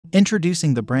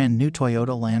Introducing the brand new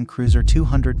Toyota Land Cruiser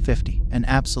 250, an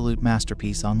absolute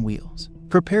masterpiece on wheels.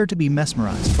 Prepare to be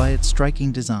mesmerized by its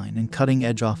striking design and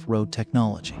cutting-edge off-road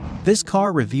technology. This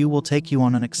car review will take you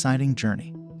on an exciting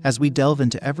journey as we delve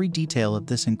into every detail of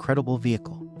this incredible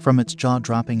vehicle, from its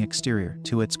jaw-dropping exterior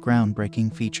to its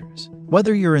groundbreaking features.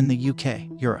 Whether you're in the UK,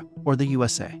 Europe, or the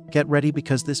USA, get ready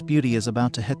because this beauty is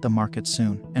about to hit the market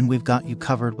soon, and we've got you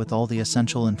covered with all the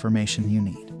essential information you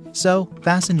need. So,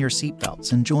 fasten your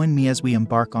seatbelts and join me as we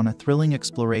embark on a thrilling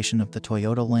exploration of the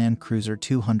Toyota Land Cruiser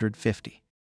 250.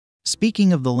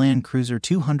 Speaking of the Land Cruiser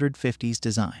 250's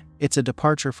design, it's a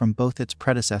departure from both its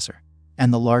predecessor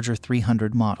and the larger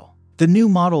 300 model. The new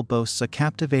model boasts a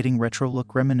captivating retro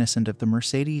look reminiscent of the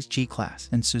Mercedes G-Class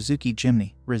and Suzuki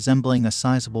Jimny, resembling a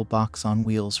sizable box on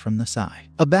wheels from the side.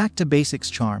 A back-to-basics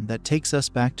charm that takes us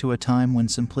back to a time when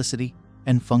simplicity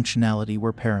and functionality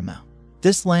were paramount.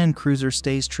 This Land Cruiser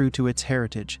stays true to its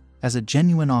heritage as a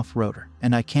genuine off-roader,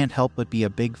 and I can't help but be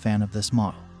a big fan of this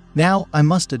model. Now, I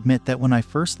must admit that when I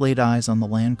first laid eyes on the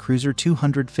Land Cruiser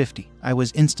 250, I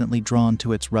was instantly drawn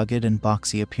to its rugged and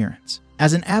boxy appearance.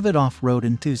 As an avid off-road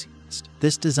enthusiast,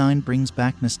 this design brings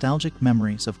back nostalgic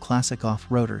memories of classic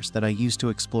off-roaders that I used to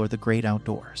explore the great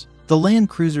outdoors. The Land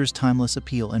Cruiser's timeless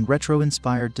appeal and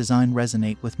retro-inspired design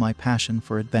resonate with my passion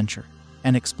for adventure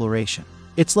and exploration.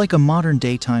 It's like a modern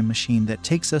daytime machine that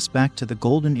takes us back to the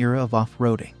golden era of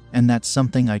off-roading, and that's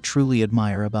something I truly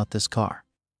admire about this car.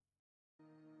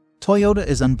 Toyota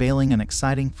is unveiling an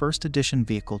exciting first edition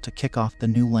vehicle to kick off the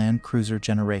new Land Cruiser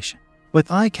generation.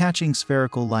 With eye-catching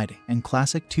spherical lighting and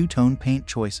classic two-tone paint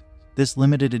choices, this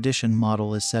limited edition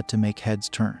model is set to make heads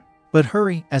turn. But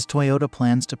hurry, as Toyota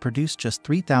plans to produce just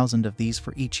 3,000 of these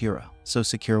for each Euro, so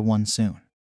secure one soon.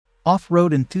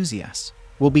 Off-road enthusiasts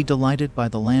will be delighted by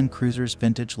the Land Cruiser's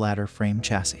vintage ladder frame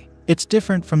chassis. It's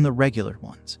different from the regular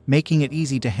ones, making it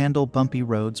easy to handle bumpy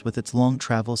roads with its long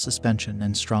travel suspension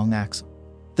and strong axle.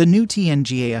 The new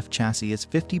TNGA-F chassis is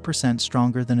 50%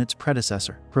 stronger than its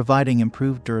predecessor, providing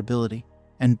improved durability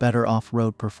and better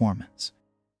off-road performance.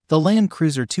 The Land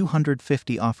Cruiser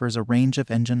 250 offers a range of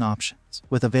engine options,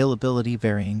 with availability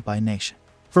varying by nation.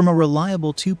 From a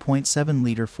reliable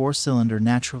 2.7-liter four-cylinder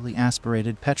naturally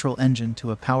aspirated petrol engine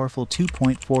to a powerful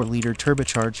 2.4-liter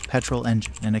turbocharged petrol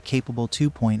engine and a capable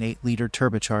 2.8-liter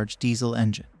turbocharged diesel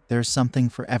engine, there's something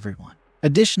for everyone.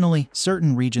 Additionally,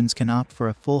 certain regions can opt for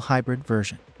a full hybrid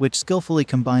version, which skillfully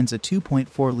combines a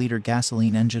 2.4-liter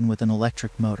gasoline engine with an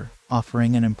electric motor,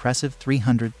 offering an impressive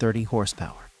 330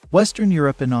 horsepower. Western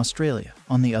Europe and Australia,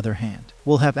 on the other hand,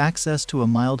 will have access to a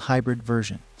mild hybrid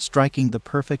version, striking the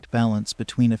perfect balance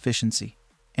between efficiency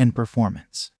and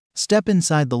performance. Step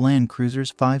inside the Land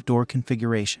Cruiser's 5-door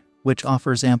configuration, which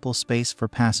offers ample space for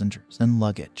passengers and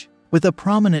luggage. With a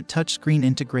prominent touchscreen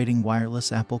integrating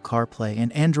wireless Apple CarPlay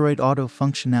and Android Auto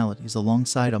functionalities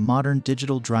alongside a modern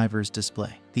digital driver's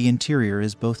display, the interior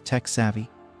is both tech-savvy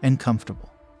and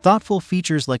comfortable. Thoughtful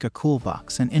features like a cool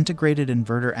box and integrated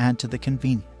inverter add to the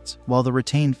convenience, while the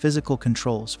retained physical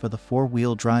controls for the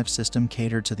 4-wheel drive system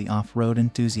cater to the off-road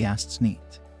enthusiast's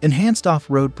needs. Enhanced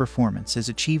off-road performance is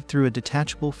achieved through a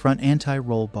detachable front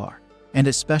anti-roll bar and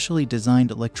a specially designed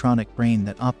electronic brain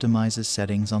that optimizes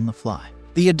settings on the fly.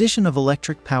 The addition of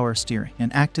electric power steering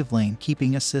and active lane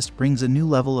keeping assist brings a new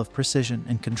level of precision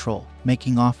and control,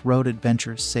 making off-road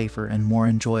adventures safer and more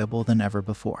enjoyable than ever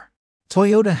before.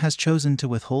 Toyota has chosen to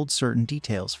withhold certain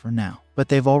details for now, but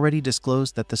they've already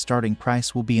disclosed that the starting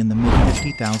price will be in the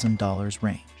mid-$50,000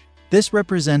 range. This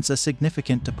represents a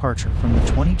significant departure from the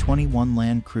 2021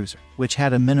 Land Cruiser, which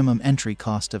had a minimum entry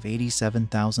cost of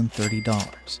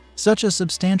 $87,030. Such a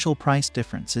substantial price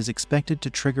difference is expected to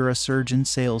trigger a surge in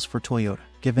sales for Toyota,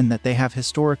 given that they have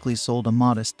historically sold a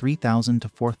modest 3,000 to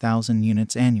 4,000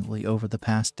 units annually over the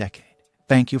past decade.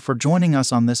 Thank you for joining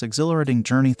us on this exhilarating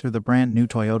journey through the brand new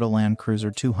Toyota Land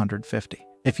Cruiser 250.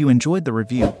 If you enjoyed the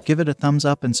review, give it a thumbs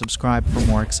up and subscribe for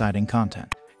more exciting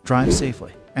content. Drive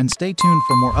safely, and stay tuned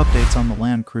for more updates on the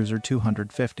Land Cruiser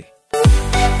 250.